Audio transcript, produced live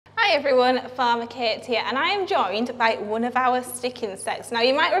Hi everyone, Farmer Kate here, and I am joined by one of our stick insects. Now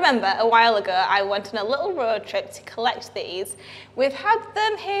you might remember a while ago I went on a little road trip to collect these. We've had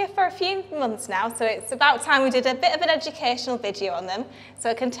them here for a few months now, so it's about time we did a bit of an educational video on them, so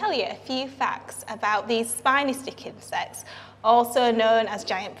I can tell you a few facts about these spiny stick insects, also known as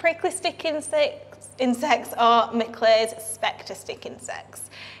giant prickly stick insects or Maclay's spectre stick insects.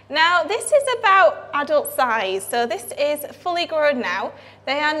 Now this is about adult size, so this is fully grown now.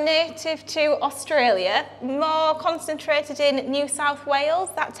 They are native to Australia, more concentrated in New South Wales,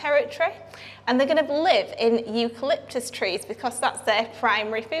 that territory, and they're going to live in eucalyptus trees because that's their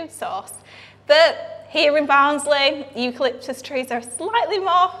primary food source. But here in Barnsley, eucalyptus trees are slightly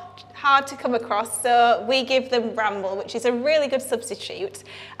more hard to come across, so we give them bramble, which is a really good substitute,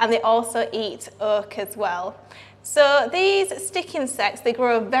 and they also eat oak as well. So these stick insects, they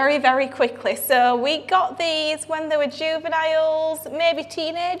grow very, very quickly. So we got these when they were juveniles, maybe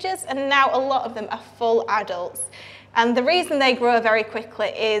teenagers, and now a lot of them are full adults. And the reason they grow very quickly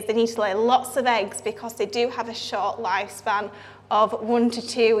is they need to lay lots of eggs because they do have a short lifespan of 1 to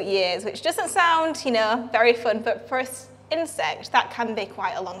 2 years, which doesn't sound, very fun, but for an insect, that can be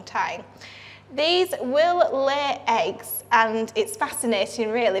quite a long time. These will lay eggs, and it's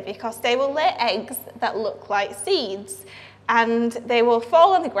fascinating really because they will lay eggs that look like seeds, and they will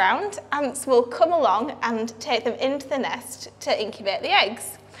fall on the ground. Ants will come along and take them into the nest to incubate the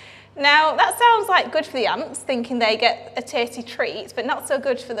eggs. Now that sounds like good for the ants, thinking they get a tasty treat, but not so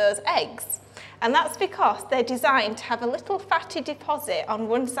good for those eggs. And that's because they're designed to have a little fatty deposit on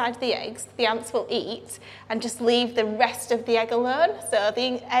one side of the eggs the ants will eat and just leave the rest of the egg alone. So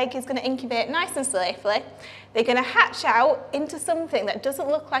the egg is going to incubate nice and safely. They're going to hatch out into something that doesn't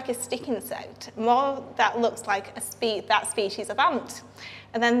look like a stick insect, more that looks like that species of ant.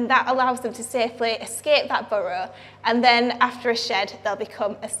 And then that allows them to safely escape that burrow, and then after a shed they'll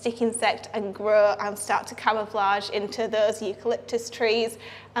become a stick insect and grow and start to camouflage into those eucalyptus trees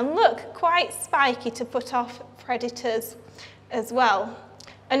and look quite spiky to put off predators as well.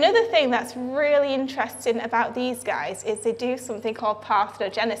 Another thing that's really interesting about these guys is they do something called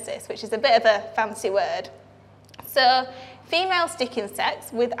parthenogenesis, which is a bit of a fancy word. So female stick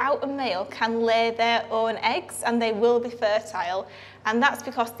insects without a male can lay their own eggs and they will be fertile, and that's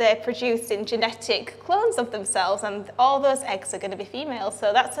because they're producing genetic clones of themselves, and all those eggs are going to be female,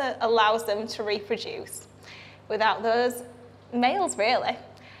 so that allows them to reproduce without those males really.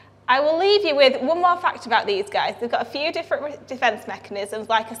 I will leave you with one more fact about these guys. They've got a few different defense mechanisms,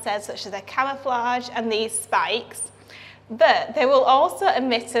 like I said, such as their camouflage and these spikes, but they will also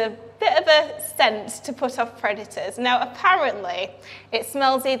emit a bit of a scent to put off predators. Now apparently it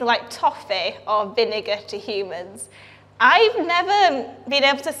smells either like toffee or vinegar to humans. I've never been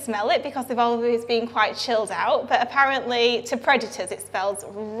able to smell it because they've always been quite chilled out, but apparently to predators it smells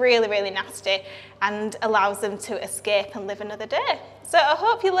really, really nasty and allows them to escape and live another day. So I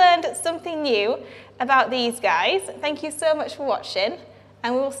hope you learned something new about these guys. Thank you so much for watching,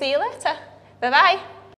 and we will see you later. Bye bye.